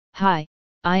Hi,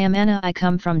 I am Anna. I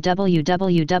come from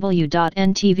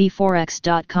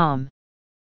www.ntvforex.com.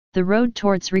 The road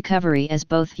towards recovery as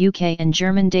both UK and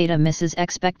German data misses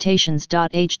expectations.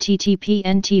 http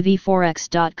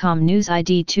ntvforex.com News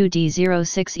ID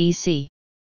 2D06EC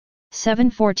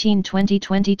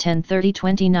 7/14/2020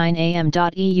 10:30:29 am.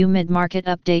 EU mid-market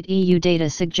update. EU data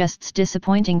suggests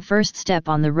disappointing first step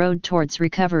on the road towards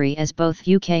recovery as both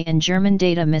UK and German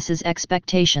data misses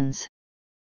expectations.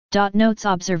 Notes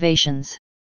observations.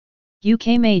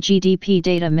 UK May GDP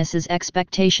data misses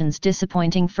expectations,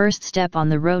 disappointing first step on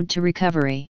the road to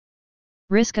recovery.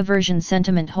 Risk aversion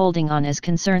sentiment holding on as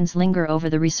concerns linger over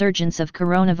the resurgence of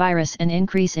coronavirus and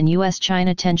increase in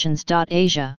US-China tensions.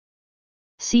 Asia.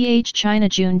 China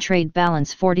June trade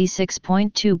balance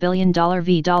 $46.2 billion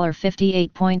v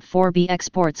 $58.4 b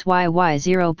exports YY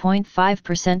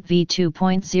 0.5% v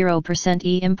 2.0%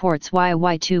 e imports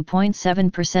YY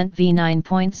 2.7% v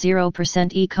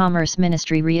 9.0%. E-commerce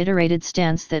ministry reiterated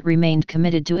stance that remained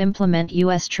committed to implement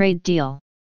US trade deal.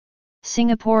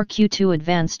 Singapore Q2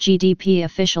 advanced GDP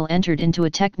official entered into a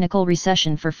technical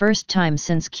recession for first time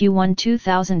since Q1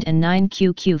 2009.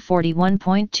 QQ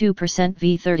 41.2%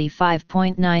 v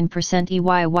 35.9%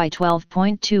 EYY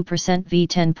 12.2% v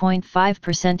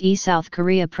 10.5% E. South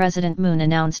Korea President Moon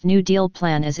announced New Deal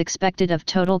plan as expected of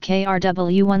total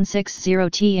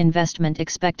KRW160T investment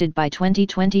expected by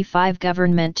 2025.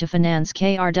 Government to finance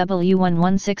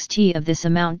KRW116T of this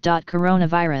amount.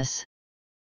 Coronavirus.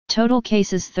 Total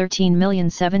cases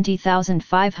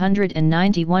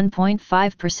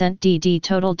 13,070,591.5% DD.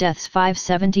 Total deaths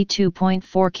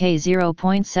 572.4 K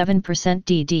 0.7%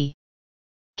 DD.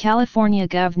 California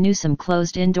Gov. Newsom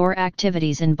closed indoor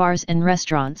activities in bars and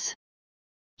restaurants.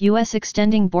 U.S.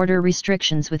 extending border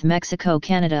restrictions with Mexico,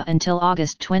 Canada until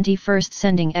August 21,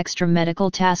 sending extra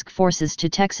medical task forces to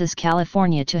Texas,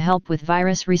 California to help with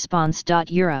virus response.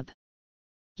 Europe.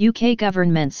 UK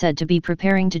government said to be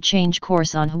preparing to change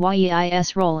course on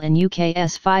Hawaii's role in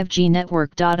UK's 5G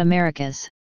network. Americas.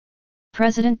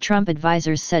 President Trump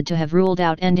advisors said to have ruled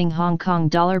out ending Hong Kong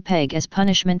dollar peg as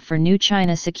punishment for new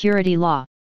China security law.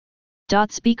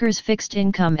 Speakers fixed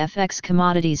income FX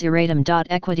commodities Iratum.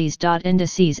 Equities.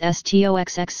 Indices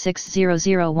STOXX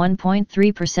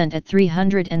 6001.3% at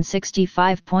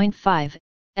 365.5,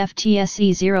 FTSE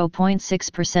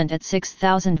 0.6% at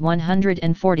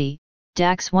 6140.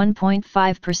 DAX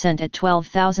 1.5% at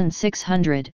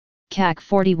 12,600, CAC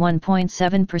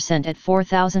 41.7% at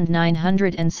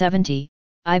 4,970,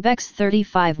 IBEX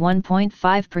 35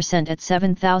 1.5% at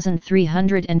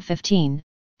 7,315,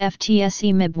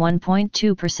 FTSE MIB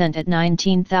 1.2% at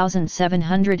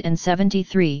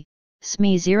 19,773,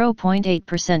 SME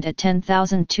 0.8% at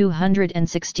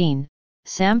 10,216,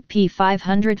 S&P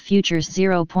 500 futures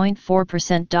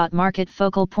 0.4%. Market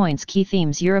focal points. Key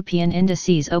themes. European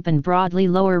indices opened broadly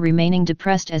lower, remaining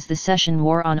depressed as the session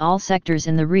wore on all sectors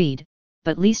in the read,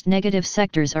 but least negative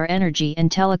sectors are energy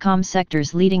and telecom.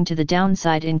 Sectors leading to the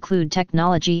downside include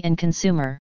technology and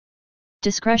consumer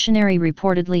discretionary.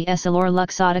 Reportedly,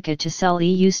 EssilorLuxottica to sell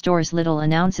EU stores. Lidl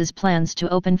announces plans to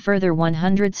open further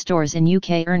 100 stores in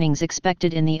UK. Earnings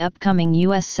expected in the upcoming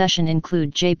US session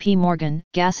include JP Morgan,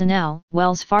 Gasanel,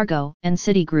 Wells Fargo, and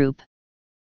Citigroup.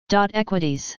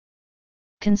 Equities.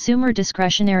 Consumer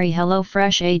discretionary.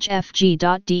 HelloFresh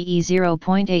HFG.de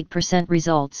 0.8%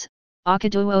 results,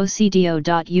 Ocado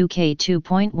OCDO.UK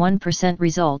 2.1%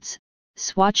 results,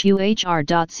 Swatch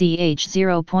UHR.ch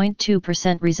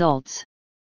 0.2% results.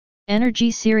 Energy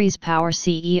Series Power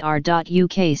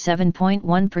CER.UK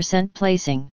 7.1%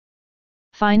 placing.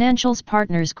 Financials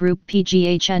Partners Group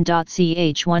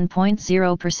PGHN.ch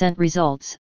 1.0%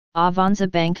 results, Avanza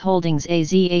Bank Holdings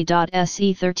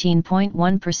AZA.SE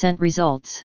 13.1%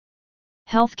 results.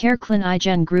 Healthcare Clin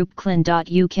Igen Group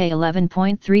Clin.UK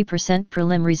 11.3%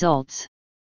 prelim results.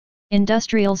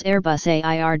 Industrials Airbus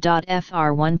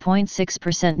AIR.FR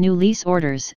 1.6% new lease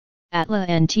orders, Atla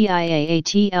and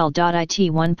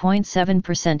TIAATL.IT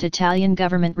 1.7%. Italian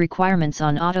government requirements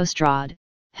on Autostrade,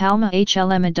 Halma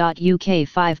HLM.UK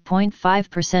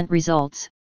 5.5% results,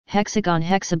 Hexagon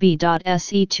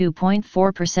Hexab.SE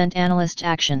 2.4% analyst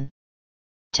action.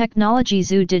 Technology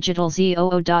Zoo Digital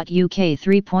ZOO.UK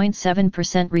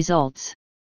 3.7% results.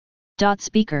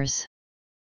 Speakers.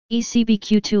 ECB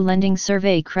Q2 lending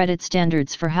survey. Credit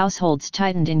standards for households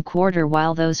tightened in quarter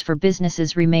while those for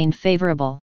businesses remained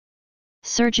favorable.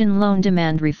 Surge in loan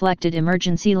demand reflected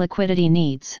emergency liquidity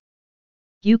needs.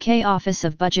 UK Office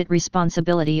of Budget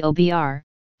Responsibility OBR,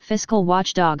 Fiscal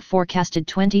Watchdog forecasted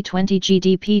 2020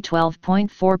 GDP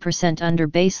 12.4% under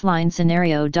baseline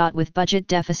scenario. With budget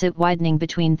deficit widening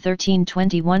between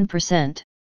 13-21%.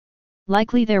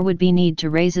 Likely there would be need to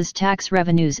raises tax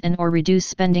revenues and or reduce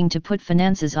spending to put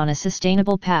finances on a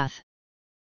sustainable path.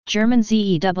 German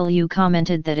ZEW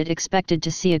commented that it expected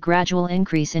to see a gradual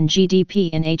increase in GDP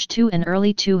in H2 and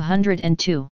early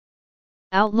 2002.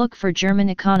 Outlook for German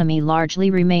economy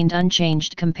largely remained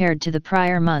unchanged compared to the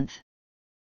prior month.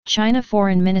 China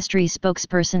Foreign Ministry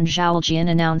spokesperson Zhao Jian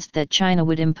announced that China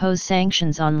would impose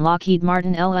sanctions on Lockheed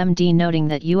Martin Ltd, noting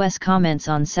that U.S. comments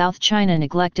on South China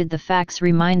neglected the facts.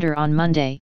 Reminder: on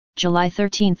Monday, July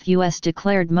 13, U.S.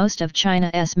 declared most of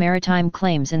China's maritime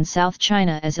claims in South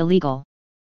China as illegal.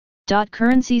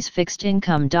 Currency's fixed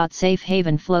income. Safe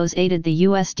haven flows aided the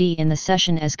USD in the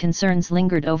session as concerns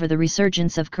lingered over the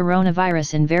resurgence of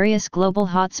coronavirus in various global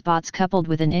hotspots coupled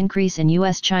with an increase in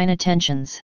US-China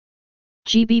tensions.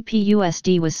 GBP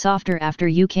USD was softer after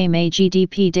UK May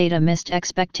GDP data missed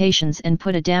expectations and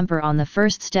put a damper on the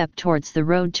first step towards the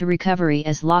road to recovery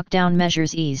as lockdown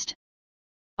measures eased.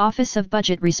 Office of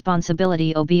Budget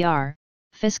Responsibility (OBR),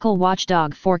 Fiscal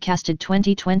Watchdog forecasted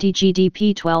 2020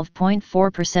 GDP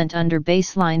 12.4% under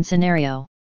baseline scenario.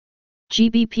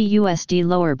 GBP USD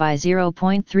lower by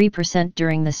 0.3%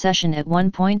 during the session at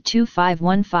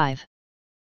 1.2515.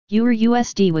 Euro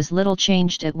USD was little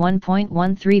changed at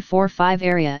 1.1345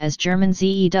 area as German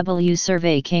ZEW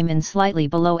survey came in slightly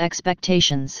below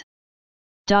expectations.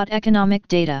 Economic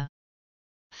data.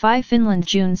 5 Finland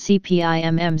June CPI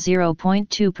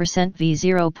 0.2% v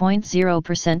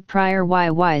 0.0% prior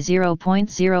YY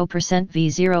 0.0% v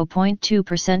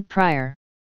 0.2% prior.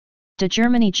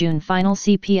 Germany June final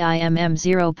CPI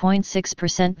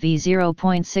 0.6% v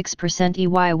 0.6%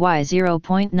 EYY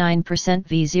 0.9%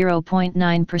 v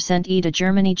 0.9%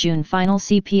 Germany June final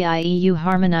CPI EU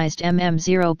harmonized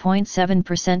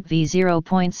 0.7% v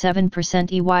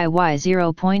 0.7% EYY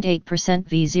 0.8%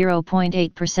 v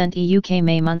 0.8% UK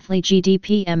May monthly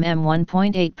GDP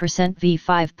 1.8% v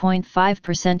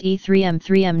 5.5% E3M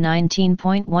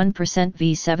 19.1%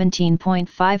 v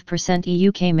 17.5%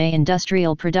 UK May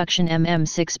industrial production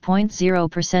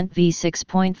 6.0% v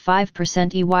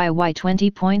 6.5% EYY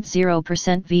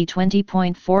 20.0% v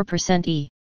 20.4%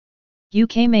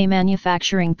 UK May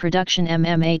manufacturing production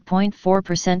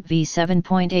 8.4% v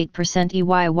 7.8%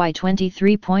 EYY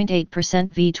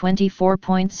 23.8% v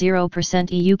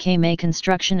 24.0% UK May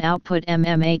construction output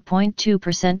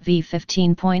 8.2% v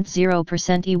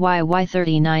 15.0% EYY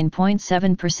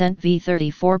 39.7% v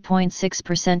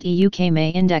 34.6% UK May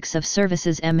index of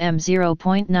services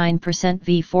 0.9%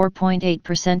 v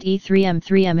 4.8% E3M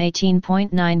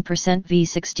 18.9% v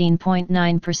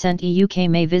 16.9% UK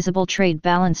May visible trade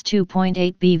balance 2.8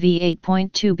 BV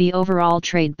 8.2 B overall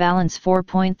trade balance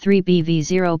 4.3 BV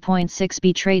 0.6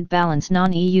 B trade balance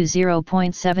non-EU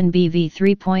 0.7 BV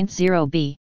 3.0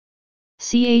 B.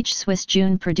 CH Swiss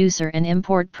June producer and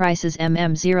import prices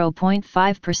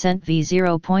 0.5% v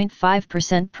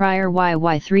 0.5% prior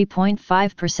YY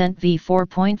 3.5% v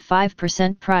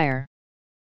 4.5% prior.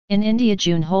 In India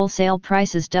June wholesale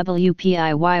prices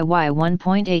WPI YY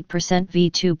 1.8% v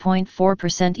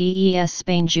 2.4% EES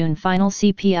Spain June final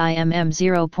CPI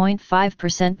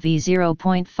 0.5% v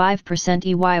 0.5%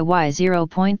 EYY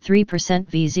 0.3%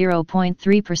 v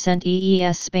 0.3%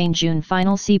 EES Spain June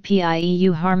final CPI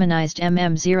EU harmonized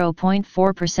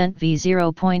 0.4% v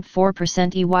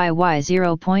 0.4% EYY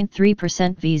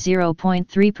 0.3% v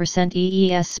 0.3%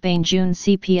 EES Spain June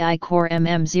CPI core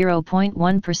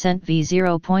 0.1% v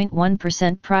 0.1%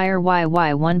 prior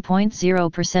YY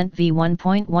 1.0% v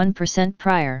 1.1%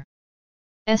 prior.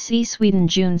 SE Sweden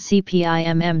June CPI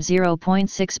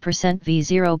 0.6% v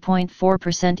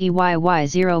 0.4% EYY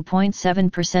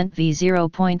 0.7% v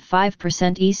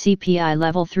 0.5% ECPI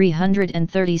level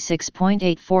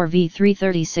 336.84 v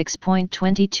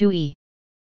 336.22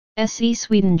 SE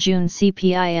Sweden June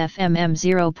CPI FMM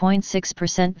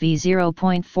 0.6% v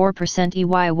 0.4%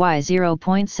 EYY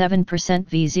 0.7%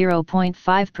 v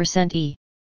 0.5%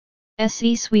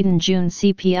 SE Sweden June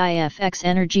CPI FX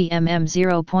Energy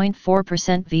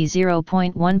 0.4% v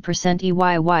 0.1%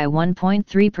 EYY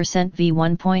 1.3% v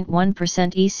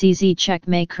 1.1% ECZ Czech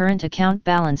May current account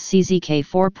balance CZK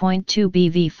 4.2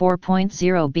 BV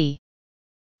 4.0 B.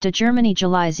 Germany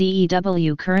July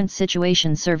ZEW current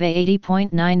situation survey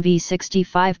 80.9 v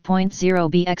 65.0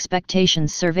 B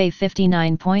expectations survey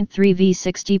 59.3 v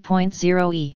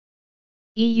 60.0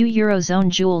 EU Eurozone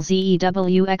Joule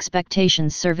ZEW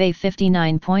expectations survey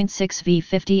 59.6 v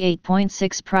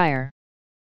 58.6 prior.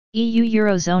 EU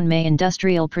Eurozone May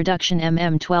industrial production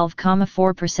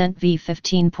 12.4% v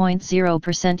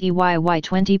 15.0% EYY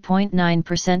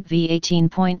 20.9% v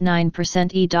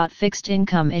 18.9% Fixed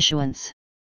income issuance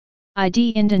ID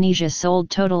Indonesia sold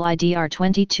total IDR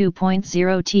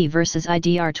 22.0T versus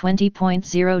IDR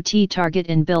 20.0T target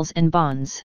in bills and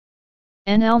bonds.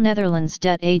 NL Netherlands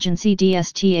Debt Agency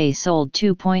DSTA sold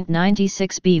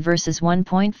 2.96B versus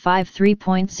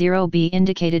 1.53.0B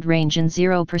indicated range in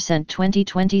 0%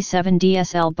 2027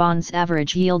 DSL bonds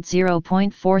average yield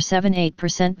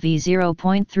 0.478% v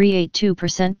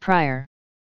 0.382% prior.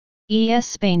 ES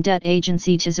Spain Debt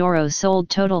Agency Tesoro sold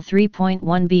total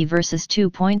 3.1B versus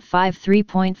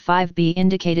 2.53.5B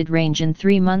indicated range in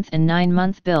 3-month and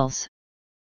 9-month bills.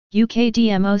 UK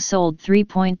DMO sold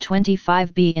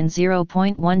 3.25B in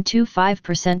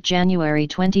 0.125% January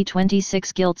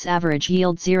 2026 gilts average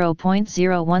yield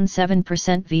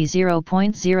 0.017% v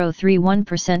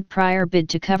 0.031% prior bid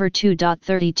to cover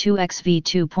 2.32x v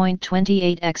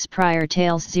 2.28x prior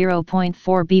tails 0.4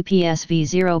 bps v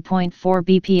 0.4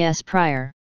 bps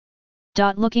prior.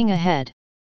 Looking ahead.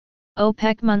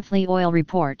 OPEC monthly oil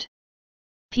report.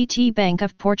 PT Bank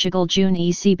of Portugal June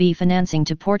ECB financing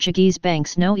to Portuguese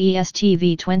banks no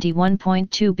ESTV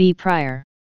 21.2B prior.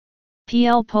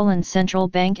 PL Poland Central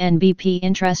Bank NBP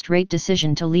interest rate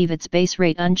decision to leave its base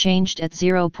rate unchanged at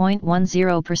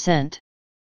 0.10%.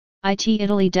 IT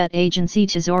Italy Debt Agency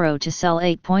Tesoro to sell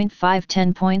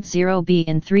 8.510.0B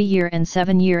in 3-year and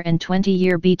 7-year and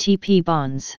 20-year BTP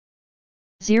bonds.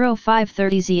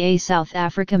 0530 ZA South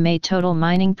Africa May total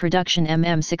mining production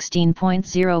 16.0%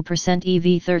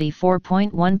 EV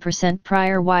 34.1%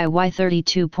 prior YY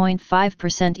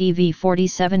 32.5% EV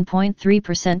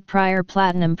 47.3% prior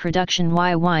platinum production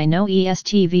YY no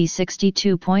ESTV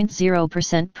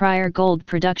 62.0% prior gold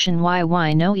production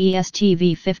YY no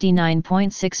ESTV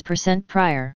 59.6%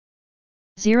 prior.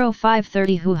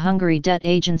 0530 WHO Hungary Debt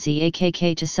Agency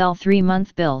AKK to sell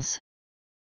 3-month bills.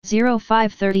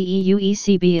 0530 EU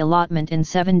ECB allotment in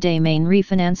 7-day main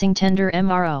refinancing tender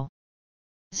MRO.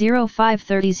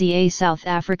 0530 ZA South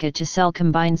Africa to sell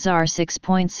combined ZAR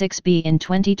 6.6B in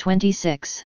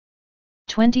 2026,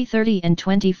 2030 and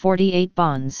 2048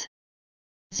 bonds.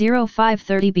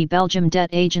 0530B Belgium Debt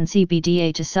Agency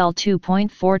BDA to sell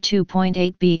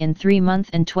 2.42.8B in 3-month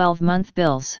and 12-month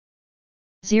bills.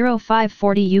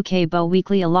 0540 UK BO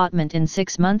weekly allotment in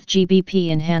 6-month GBP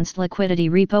enhanced liquidity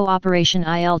repo operation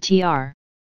ILTR.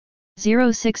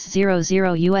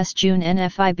 0600 US June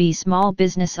NFIB small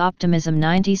business optimism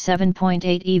 97.8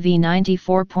 EV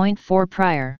 94.4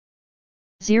 prior.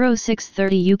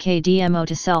 0630 UK DMO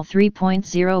to sell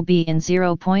 3.0B in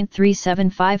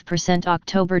 0.375%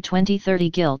 October 2030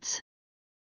 gilts.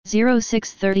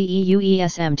 0630 EU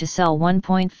ESM to sell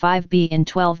 1.5B in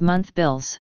 12-month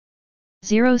bills.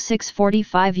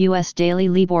 0645 US daily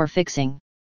Libor fixing.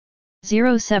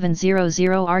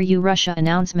 0700 RU Russia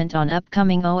announcement on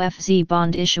upcoming OFZ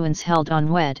bond issuance held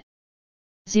on WED.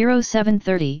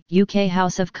 0730 UK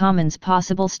House of Commons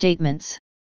possible statements.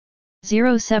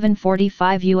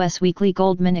 0745 US weekly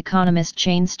Goldman Economist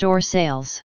chain store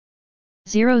sales.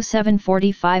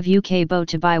 0745 UK BO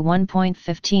to buy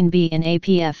 1.15B in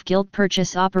APF gilt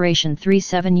purchase operation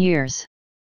 3-7 years.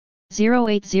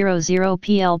 0800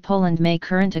 PL Poland May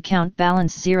current account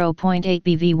balance 0.8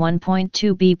 BV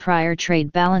 1.2 B prior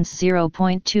trade balance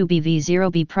 0.2 BV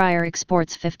 0 B prior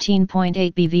exports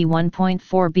 15.8 BV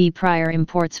 1.4 B prior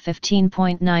imports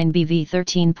 15.9 BV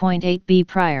 13.8 B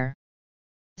prior.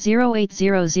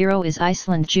 0800 is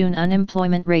Iceland June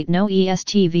unemployment rate no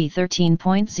ESTV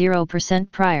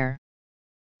 13.0% prior.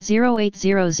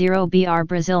 0800 BR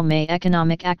Brazil May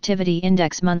Economic Activity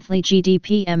Index Monthly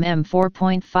GDP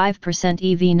 4.5%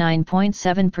 EV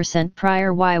 9.7%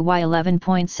 prior YY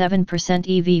 11.7%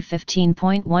 EV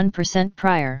 15.1%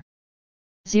 prior.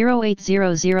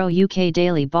 0800 UK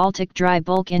Daily Baltic Dry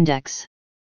Bulk Index.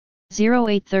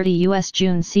 0830 US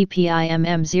June CPI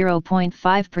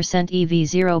 0.5% EV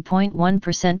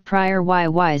 0.1% prior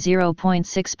YY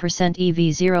 0.6%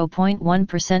 EV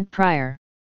 0.1% prior.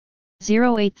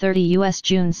 0830 US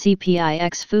June CPI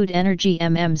ex Food Energy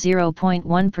 0.1%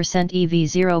 EV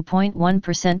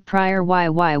 0.1% prior YY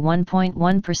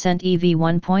 1.1% EV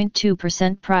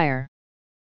 1.2% prior.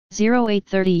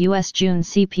 0830 US June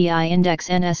CPI Index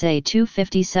NSA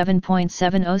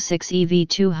 257.706 EV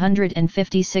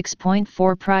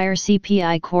 256.4 prior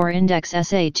CPI Core Index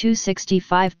SA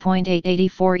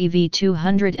 265.884 EV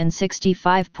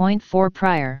 265.4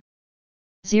 prior.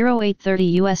 0830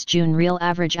 US June Real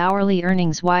Average Hourly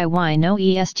Earnings YY no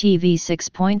ESTV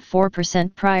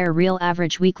 6.4% prior Real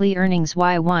Average Weekly Earnings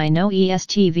YY no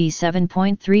ESTV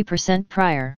 7.3%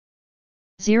 prior.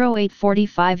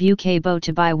 0845 UK BO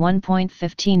to buy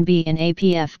 1.15B in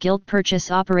APF gilt purchase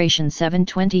operation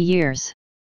 7-20 years.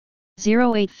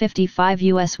 0855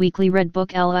 US Weekly Red Book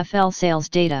LFL sales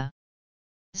data.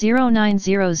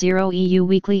 0900 EU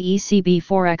weekly ECB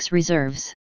Forex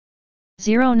reserves.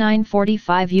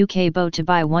 0945 UK BO to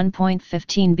buy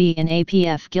 1.15B in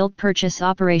APF gilt purchase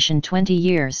operation 20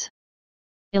 years.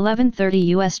 1130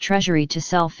 US Treasury to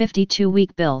sell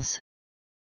 52-week bills.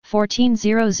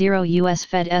 1400 US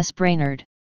Fed S Brainerd.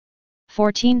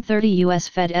 1430 US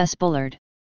Fed S Bullard.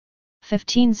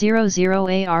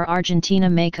 1500 AR Argentina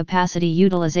May capacity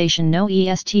utilization no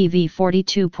ESTV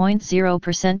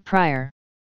 42.0% prior.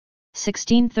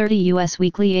 1630 US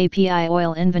weekly API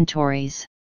oil inventories.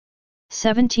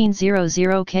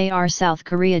 1700 KR South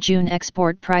Korea June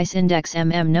export price index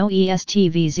no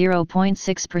ESTV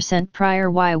 0.6% prior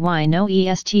YY no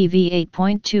ESTV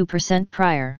 8.2%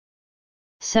 prior.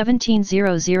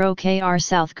 1700 KR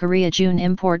South Korea June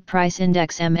import price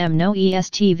index no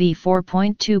ESTV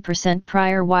 4.2%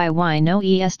 prior YY no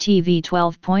ESTV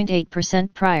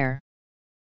 12.8% prior.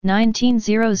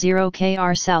 1900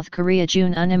 KR South Korea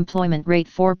June unemployment rate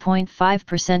 4.5%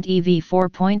 EV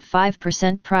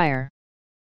 4.5% prior.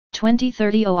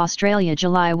 2030 Australia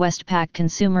July Westpac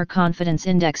Consumer Confidence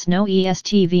Index no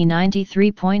ESTV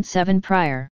 93.7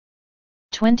 prior.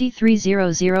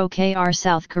 2300 KR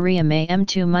South Korea May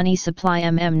M2 money supply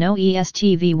no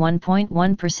ESTV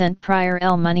 1.1% prior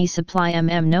L money supply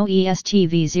no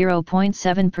ESTV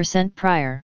 0.7%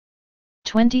 prior.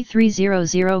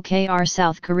 2300 KR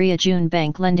South Korea June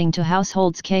bank lending to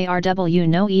households KRW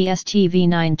no ESTV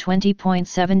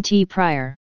 920.7 T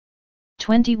prior.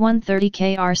 2130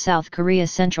 KR South Korea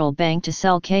Central Bank to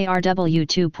sell KRW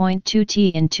 2.2 T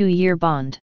in 2-year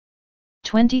bond.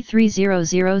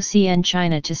 2300 CN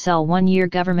China to sell 1-year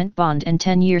government bond and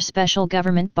 10-year special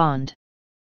government bond.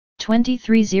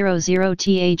 2300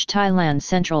 TH Thailand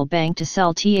Central Bank to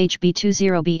sell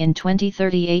THB20B in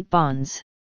 2038 bonds.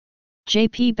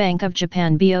 JP Bank of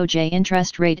Japan BOJ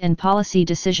interest rate and policy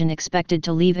decision expected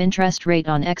to leave interest rate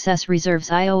on excess reserves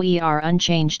IOER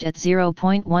unchanged at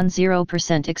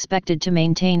 0.10% expected to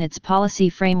maintain its policy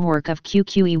framework of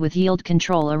QQE with yield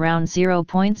control around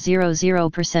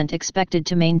 0.00% expected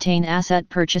to maintain asset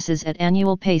purchases at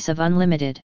annual pace of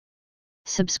unlimited.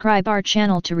 Subscribe our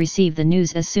channel to receive the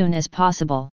news as soon as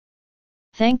possible.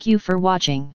 Thank you for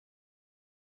watching.